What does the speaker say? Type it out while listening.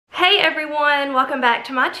everyone, welcome back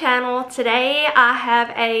to my channel. Today I have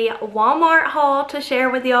a Walmart haul to share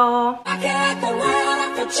with y'all. I got the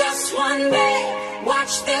world for just one day.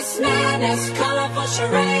 Watch this madness, colorful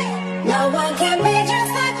charade. No one can be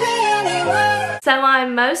just like me anyway. So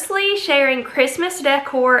I'm mostly sharing Christmas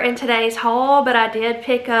decor in today's haul, but I did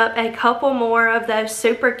pick up a couple more of those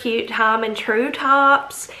super cute Time and True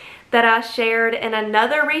tops that I shared in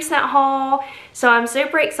another recent haul. So I'm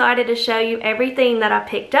super excited to show you everything that I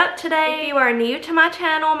picked up today. If you are new to my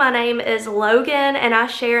channel, my name is Logan and I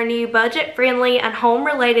share new budget-friendly and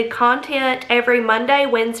home-related content every Monday,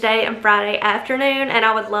 Wednesday, and Friday afternoon, and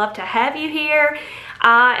I would love to have you here.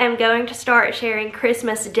 I am going to start sharing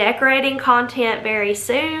Christmas decorating content very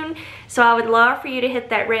soon, so I would love for you to hit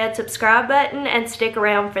that red subscribe button and stick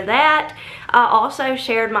around for that. I also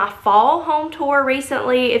shared my fall home tour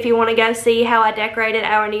recently if you want to go see how I decorated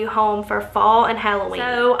our new home for fall and Halloween.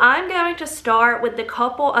 So I'm going to start with the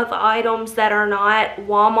couple of items that are not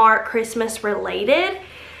Walmart Christmas related.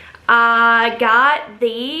 I got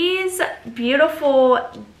these beautiful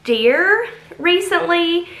deer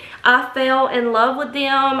recently. I fell in love with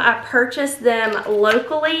them. I purchased them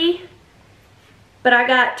locally, but I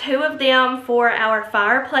got two of them for our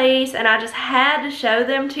fireplace and I just had to show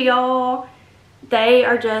them to y'all. They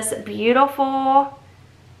are just beautiful,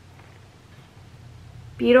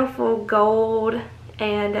 beautiful gold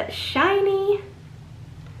and shiny.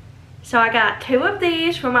 So I got two of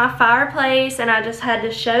these for my fireplace and I just had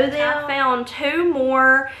to show them. I found two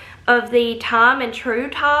more of the Time and True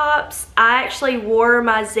tops. I actually wore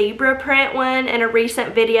my zebra print one in a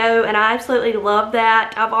recent video and I absolutely love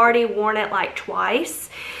that. I've already worn it like twice.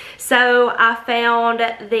 So I found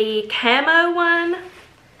the camo one.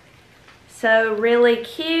 So really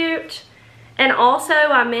cute. And also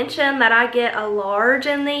I mentioned that I get a large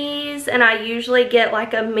in these and I usually get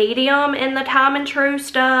like a medium in the Time and True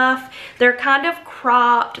stuff. They're kind of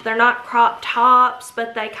cropped. They're not crop tops,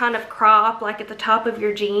 but they kind of crop like at the top of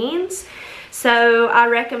your jeans. So I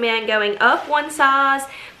recommend going up one size.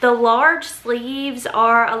 The large sleeves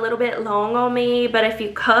are a little bit long on me, but if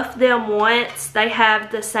you cuff them once, they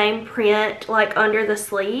have the same print like under the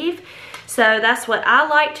sleeve. So that's what I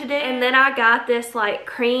like to do. And then I got this like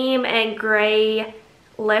cream and gray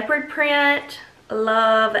leopard print.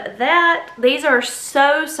 Love that. These are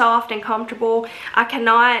so soft and comfortable. I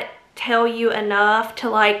cannot tell you enough to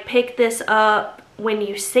like pick this up when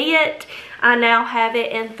you see it. I now have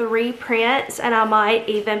it in 3 prints and I might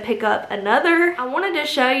even pick up another. I wanted to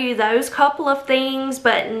show you those couple of things,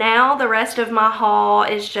 but now the rest of my haul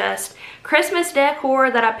is just Christmas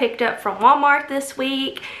decor that I picked up from Walmart this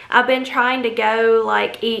week. I've been trying to go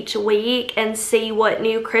like each week and see what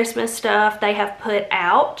new Christmas stuff they have put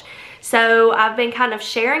out. So I've been kind of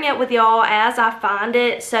sharing it with y'all as I find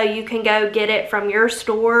it so you can go get it from your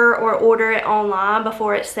store or order it online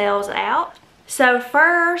before it sells out. So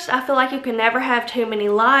first, I feel like you can never have too many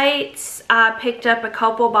lights. I picked up a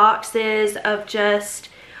couple boxes of just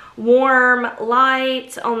warm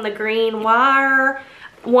lights on the green wire.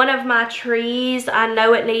 One of my trees, I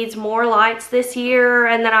know it needs more lights this year,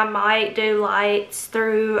 and then I might do lights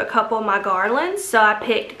through a couple of my garlands, so I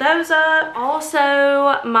picked those up.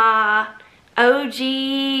 Also, my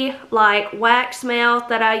OG like wax melt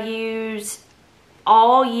that I use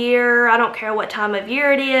all year. I don't care what time of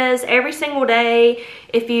year it is. Every single day,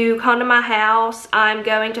 if you come to my house, I'm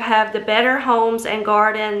going to have the Better Homes and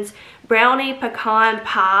Gardens brownie pecan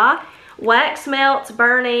pie. Wax melts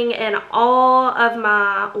burning in all of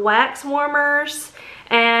my wax warmers,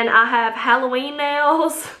 and I have Halloween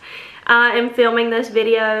nails. I am filming this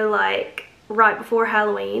video like right before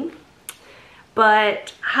Halloween,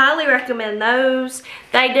 but highly recommend those.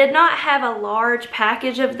 They did not have a large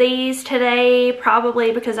package of these today,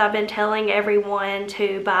 probably because I've been telling everyone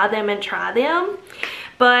to buy them and try them.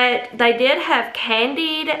 But they did have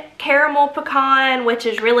candied caramel pecan, which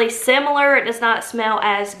is really similar. It does not smell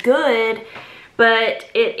as good, but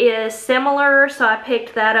it is similar, so I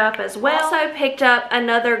picked that up as well. Also picked up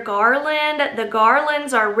another garland. The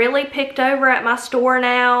garlands are really picked over at my store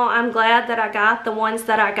now. I'm glad that I got the ones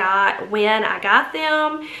that I got when I got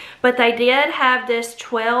them. But they did have this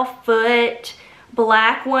 12-foot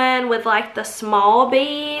black one with like the small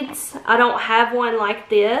beads. I don't have one like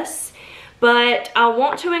this, but I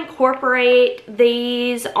want to incorporate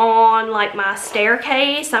these on like my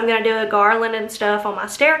staircase. I'm gonna do a garland and stuff on my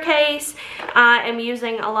staircase. I am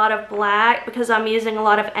using a lot of black because I'm using a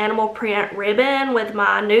lot of animal print ribbon with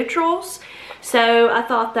my neutrals. So I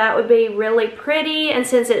thought that would be really pretty, and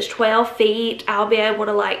since it's 12 feet, I'll be able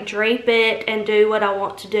to like drape it and do what I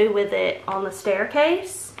want to do with it on the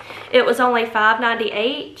staircase. It was only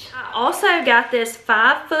 $5.98. I also got this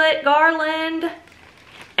 5-foot garland,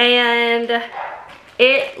 and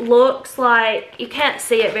it looks like, you can't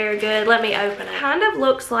see it very good, let me open it. Kind of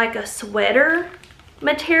looks like a sweater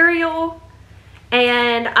material,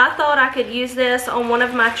 and I thought I could use this on one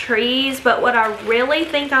of my trees, but what I really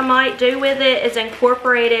think I might do with it is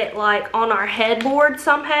incorporate it like on our headboard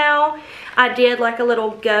somehow. I did like a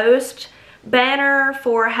little ghost banner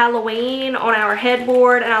for Halloween on our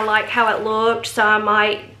headboard, and I like how it looked, so I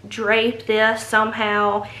might drape this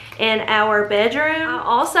somehow in our bedroom. I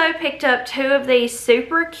also picked up 2 of these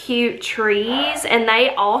super cute trees, and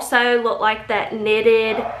they also look like that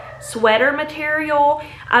knitted sweater material.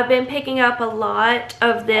 I've been picking up a lot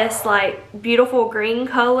of this like beautiful green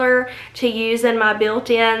color to use in my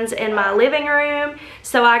built-ins in my living room,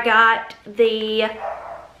 so I got the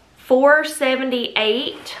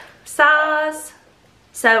 478 size,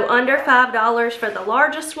 so under $5 for the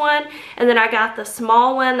largest one, and then I got the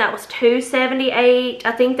small one that was $2.78.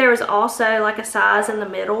 I think there was also like a size in the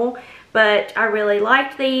middle, but I really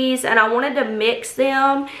liked these, and I wanted to mix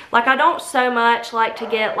them. Like, I don't so much like to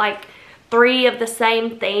get like 3 of the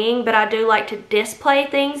same thing, but I do like to display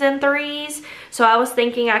things in 3s. So I was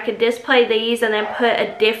thinking I could display these and then put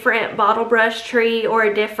a different bottle brush tree or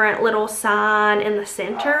a different little sign in the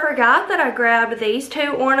center. I forgot that I grabbed these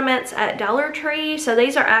 2 ornaments at Dollar Tree. So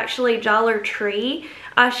these are actually Dollar Tree.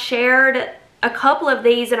 I shared a couple of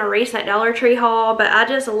these in a recent Dollar Tree haul, but I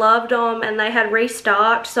just loved them and they had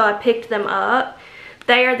restocked, so I picked them up.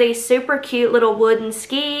 They are these super cute little wooden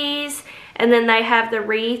skis, and then they have the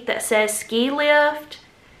wreath that says ski lift.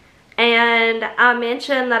 And I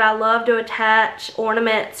mentioned that I love to attach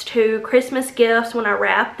ornaments to Christmas gifts when I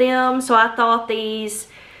wrap them, so I thought these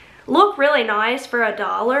look really nice for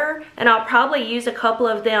 $1, and I'll probably use a couple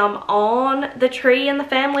of them on the tree in the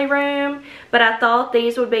family room, but I thought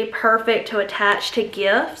these would be perfect to attach to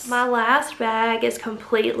gifts. My last bag is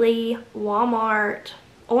completely Walmart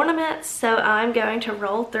ornaments, so I'm going to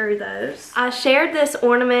roll through those. I shared this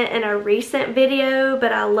ornament in a recent video,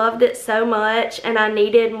 but I loved it so much and I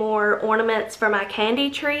needed more ornaments for my candy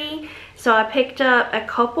tree, so I picked up a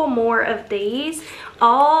couple more of these.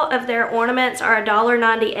 All of their ornaments are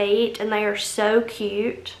 $1.98 and they are so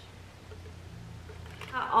cute.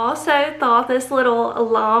 I also thought this little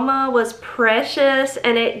llama was precious,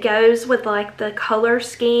 and it goes with like the color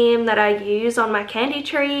scheme that I use on my candy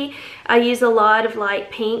tree. I use a lot of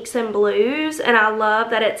like pinks and blues, and I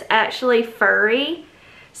love that it's actually furry.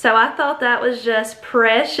 So I thought that was just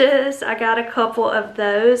precious. I got a couple of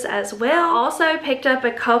those as well. I also picked up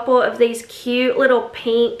a couple of these cute little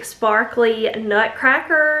pink sparkly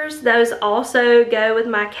nutcrackers. Those also go with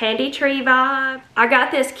my candy tree vibe. I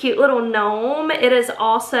got this cute little gnome. It is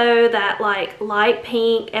also that like light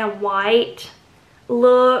pink and white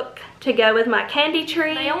look to go with my candy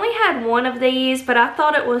tree. They only had 1 of these, but I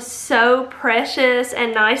thought it was so precious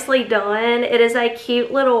and nicely done. It is a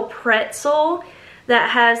cute little pretzel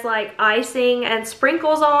that has like icing and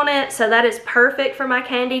sprinkles on it, so that is perfect for my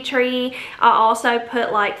candy tree. I also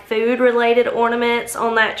put like food related ornaments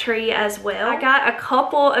on that tree as well. I got a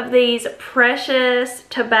couple of these precious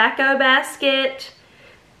tobacco basket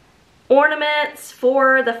ornaments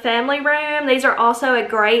for the family room. These are also a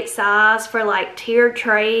great size for like tiered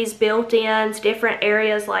trays, built-ins, different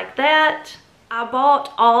areas like that. I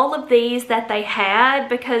bought all of these that they had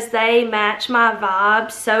because they match my vibe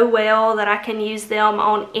so well that I can use them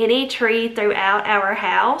on any tree throughout our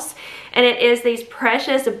house. And it is these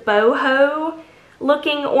precious boho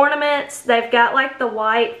looking ornaments. They've got like the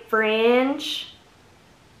white fringe,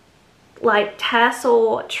 like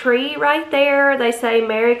tassel tree right there. They say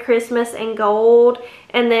Merry Christmas in gold,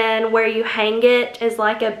 and then where you hang it is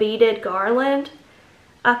like a beaded garland.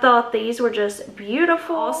 I thought these were just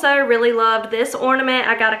beautiful. Also really loved this ornament.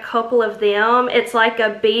 I got a couple of them. It's like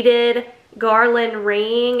a beaded garland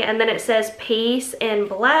ring, and then it says peace in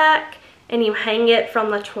black, and you hang it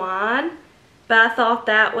from the twine. But I thought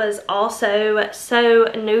that was also so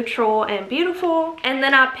neutral and beautiful. And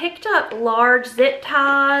then I picked up large zip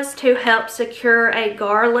ties to help secure a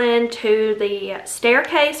garland to the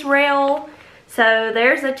staircase rail. So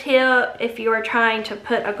there's a tip if you are trying to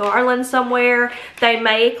put a garland somewhere. They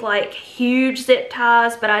make like huge zip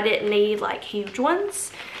ties, but I didn't need like huge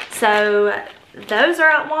ones. So those are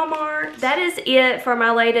at Walmart. That is it for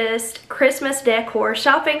my latest Christmas decor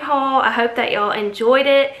shopping haul. I hope that y'all enjoyed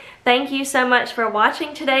it. Thank you so much for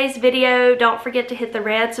watching today's video. Don't forget to hit the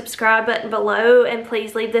red subscribe button below, and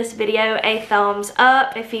please leave this video a thumbs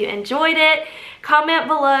up if you enjoyed it. Comment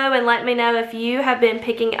below and let me know if you have been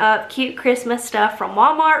picking up cute Christmas stuff from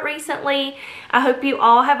Walmart recently. I hope you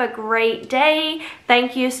all have a great day.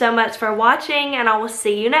 Thank you so much for watching, and I will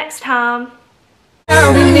see you next time. If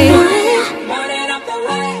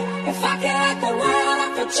I could have the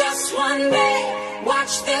world for just one day,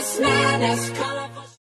 watch this madness, colorful.